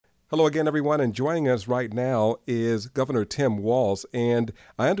Hello again, everyone. And joining us right now is Governor Tim Walz. And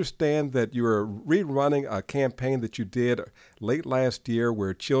I understand that you're rerunning a campaign that you did late last year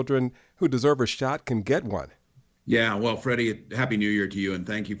where children who deserve a shot can get one. Yeah, well, Freddie, Happy New Year to you, and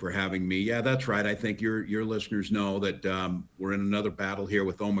thank you for having me. Yeah, that's right. I think your listeners know that we're in another battle here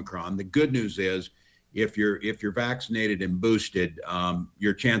with Omicron. The good news is, if you're vaccinated and boosted,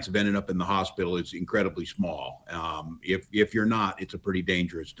 your chance of ending up in the hospital is incredibly small. If you're not, it's a pretty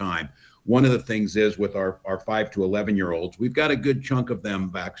dangerous time. One of the things is with our 5 to 11-year-olds, we've got a good chunk of them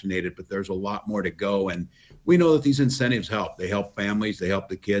vaccinated, but there's a lot more to go. And we know that these incentives help. They help families, they help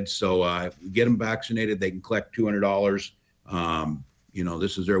the kids. So get them vaccinated. They can collect $200.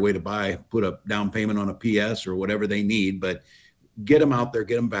 This is their way to put a down payment on a PS or whatever they need. But get them out there,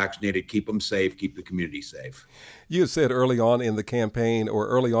 get them vaccinated, keep them safe, keep the community safe. You said early on in the campaign, or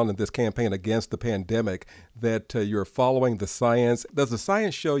early on in this campaign against the pandemic, that you're following the science. Does the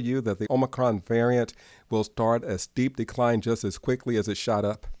science show you that the Omicron variant will start a steep decline just as quickly as it shot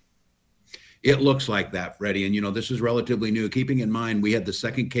up? It looks like that, Freddie. And, this is relatively new. Keeping in mind, we had the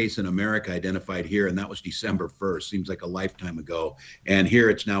second case in America identified here, and that was December 1st. Seems like a lifetime ago. And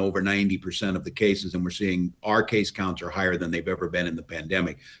here it's now over 90% of the cases, and we're seeing our case counts are higher than they've ever been in the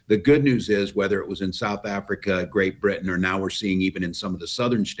pandemic. The good news is, whether it was in South Africa, Great Britain, or now we're seeing even in some of the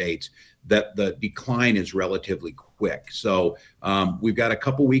southern states, that the decline is relatively quick. So we've got a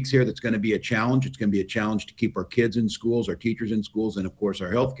couple weeks here that's going to be a challenge. It's going to be a challenge to keep our kids in schools, our teachers in schools, and of course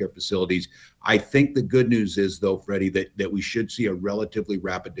our healthcare facilities. I think the good news is, though, Freddie, that we should see a relatively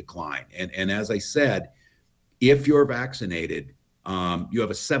rapid decline. And as I said, if you're vaccinated, you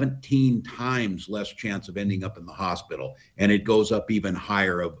have a 17 times less chance of ending up in the hospital, and it goes up even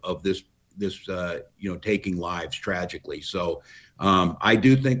higher of this taking lives tragically. So I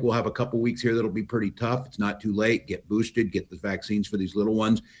do think we'll have a couple weeks here that'll be pretty tough. It's not too late. Get boosted, get the vaccines for these little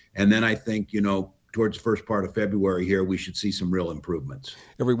ones. And then I think, towards the first part of February here, we should see some real improvements.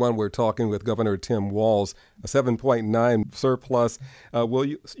 Everyone, we're talking with Governor Tim Walz, a 7.9 surplus. Will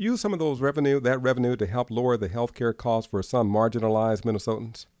you use some of that revenue to help lower the health care costs for some marginalized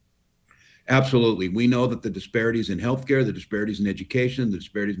Minnesotans? Absolutely. We know that the disparities in healthcare, the disparities in education, the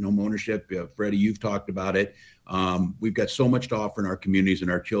disparities in home ownership, Freddie, you've talked about it. We've got so much to offer in our communities,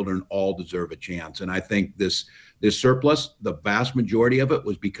 and our children all deserve a chance. And I think this surplus, the vast majority of it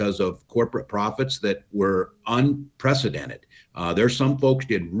was because of corporate profits that were unprecedented. There's some folks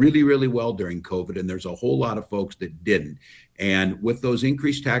did really, really well during COVID, and there's a whole lot of folks that didn't. And with those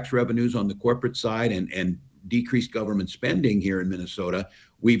increased tax revenues on the corporate side and decreased government spending here in Minnesota,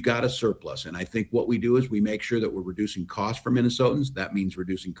 we've got a surplus. And I think what we do is we make sure that we're reducing costs for Minnesotans. That means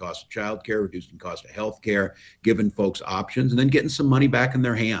reducing cost of childcare, reducing cost of healthcare, giving folks options, and then getting some money back in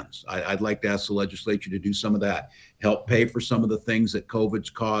their hands. I'd like to ask the legislature to do some of that, help pay for some of the things that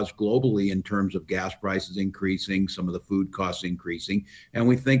COVID's caused globally in terms of gas prices increasing, some of the food costs increasing. And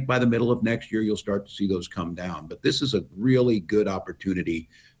we think by the middle of next year, you'll start to see those come down. But this is a really good opportunity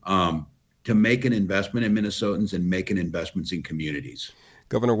to make an investment in Minnesotans and making investments in communities.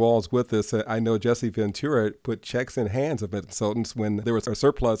 Governor Walz with us. I know Jesse Ventura put checks in hands of Minnesotans when there was a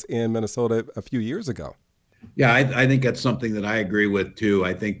surplus in Minnesota a few years ago. Yeah, I think that's something that I agree with too.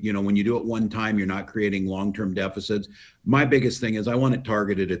 I think, when you do it one time, you're not creating long-term deficits. My biggest thing is I want it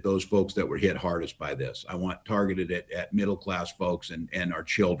targeted at those folks that were hit hardest by this. I want targeted at middle-class folks and our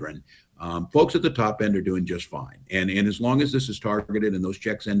children. Folks at the top end are doing just fine. And as long as this is targeted and those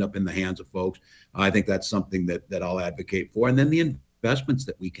checks end up in the hands of folks, I think that's something that I'll advocate for. And then the investments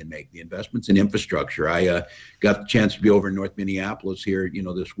that we can make, the investments in infrastructure. I got the chance to be over in North Minneapolis here,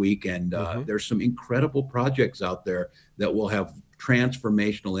 this week, and there's some incredible projects out there that will have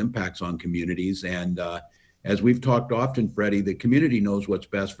transformational impacts on communities. And as we've talked often, Freddie, the community knows what's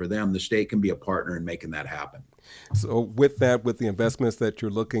best for them. The state can be a partner in making that happen. So with the investments that you're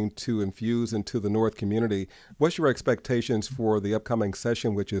looking to infuse into the North community, what's your expectations for the upcoming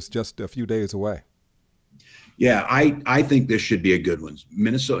session, which is just a few days away? Yeah, I think this should be a good one.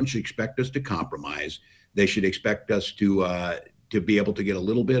 Minnesotans should expect us to compromise. They should expect us to be able to get a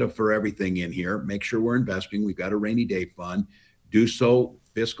little bit of for everything in here, make sure we're investing. We've got a rainy day fund, do so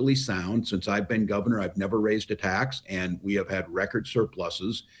fiscally sound. Since I've been governor, I've never raised a tax, and we have had record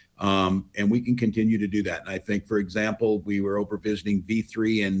surpluses. And we can continue to do that. And I think, for example, we were over visiting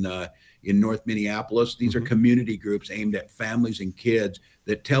V3 in North Minneapolis. These are community groups aimed at families and kids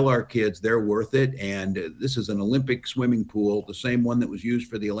that tell our kids they're worth it. And this is an Olympic swimming pool, the same one that was used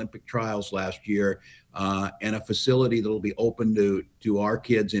for the Olympic trials last year, and a facility that will be open to our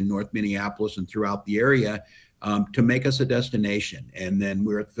kids in North Minneapolis and throughout the area. To make us a destination. And then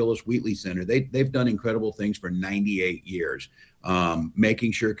we're at Phyllis Wheatley Center. They've done incredible things for 98 years.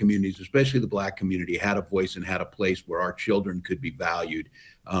 making sure communities, especially the Black community, had a voice and had a place where our children could be valued.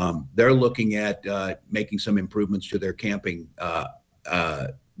 They're looking at making some improvements to their camping.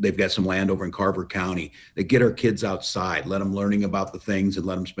 They've got some land over in Carver County that get our kids outside, let them learning about the things and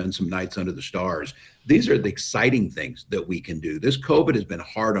let them spend some nights under the stars. These are the exciting things that we can do. This COVID has been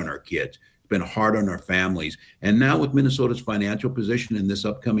hard on our kids. It's been hard on our families. And now with Minnesota's financial position in this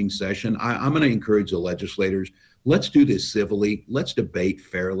upcoming session, I'm going to encourage the legislators. Let's do this civilly. Let's debate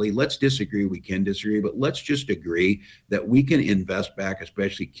fairly. Let's disagree. We can disagree, but let's just agree that we can invest back,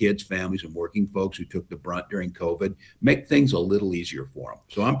 especially kids, families, and working folks who took the brunt during COVID, make things a little easier for them.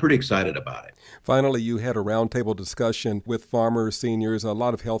 So I'm pretty excited about it. Finally, you had a roundtable discussion with farmers, seniors, a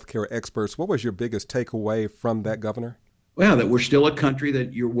lot of healthcare experts. What was your biggest takeaway from that, Governor? Well, that we're still a country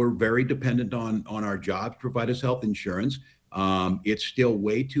that we're very dependent on our jobs to provide us health insurance. It's still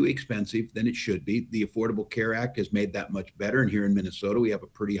way too expensive than it should be. The Affordable Care Act has made that much better. And here in Minnesota, we have a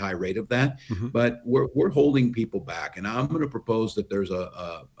pretty high rate of that. Mm-hmm. But we're holding people back. And I'm going to propose that there's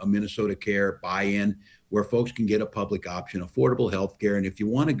a Minnesota Care buy-in where folks can get a public option, affordable health care. And if you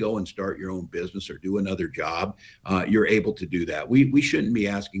want to go and start your own business or do another job, you're able to do that. We shouldn't be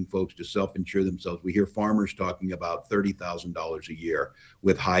asking folks to self-insure themselves. We hear farmers talking about $30,000 a year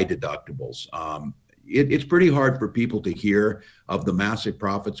with high deductibles. It's pretty hard for people to hear of the massive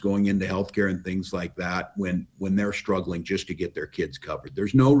profits going into healthcare and things like that when they're struggling just to get their kids covered.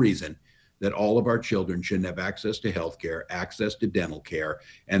 There's no reason that all of our children shouldn't have access to healthcare, access to dental care,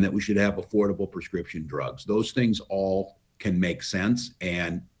 and that we should have affordable prescription drugs. Those things all can make sense,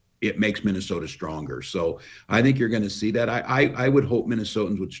 and it makes Minnesota stronger. So I think you're going to see that. I would hope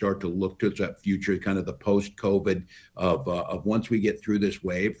Minnesotans would start to look to that future, kind of the post-COVID of once we get through this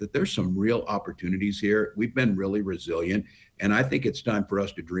wave, that there's some real opportunities here. We've been really resilient. And I think it's time for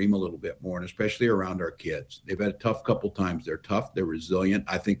us to dream a little bit more, and especially around our kids. They've had a tough couple times. They're tough. They're resilient.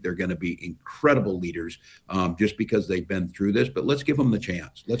 I think they're going to be incredible leaders just because they've been through this. But let's give them the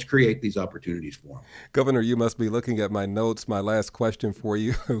chance. Let's create these opportunities for them. Governor, you must be looking at my notes. My last question for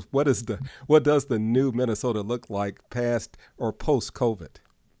you: what does the new Minnesota look like past or post-COVID?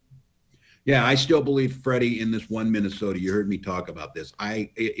 Yeah, I still believe, Freddie, in this one Minnesota. You heard me talk about this.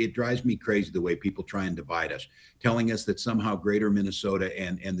 It drives me crazy the way people try and divide us, telling us that somehow greater Minnesota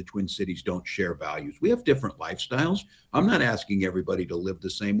and the Twin Cities don't share values. We have different lifestyles. I'm not asking everybody to live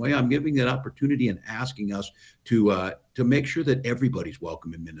the same way. I'm giving that opportunity and asking us to make sure that everybody's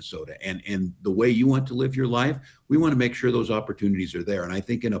welcome in Minnesota. And the way you want to live your life, we want to make sure those opportunities are there. And I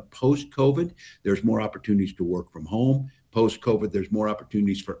think in a post-COVID, there's more opportunities to work from home. Post-COVID, there's more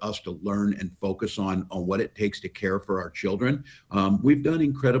opportunities for us to learn and focus on what it takes to care for our children. We've done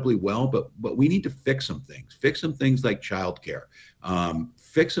incredibly well, but we need to fix some things. Fix some things like childcare.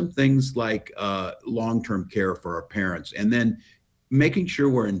 Fix some things like long-term care for our parents. And then making sure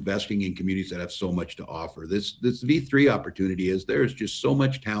we're investing in communities that have so much to offer. This V3 opportunity is there's just so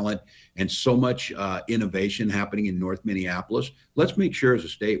much talent and so much innovation happening in North Minneapolis. Let's make sure as a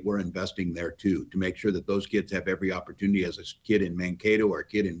state we're investing there too, to make sure that those kids have every opportunity as a kid in Mankato or a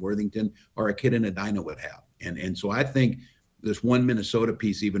kid in Worthington or a kid in Edina would have. And so I think this one Minnesota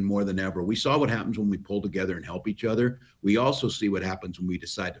piece even more than ever. We saw what happens when we pull together and help each other. We also see what happens when we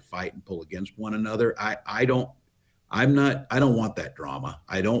decide to fight and pull against one another. I don't want that drama.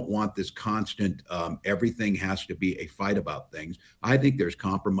 I don't want this constant, everything has to be a fight about things. I think there's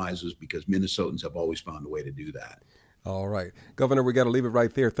compromises because Minnesotans have always found a way to do that. All right. Governor, we got to leave it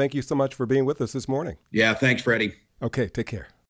right there. Thank you so much for being with us this morning. Yeah, thanks, Freddie. Okay, take care.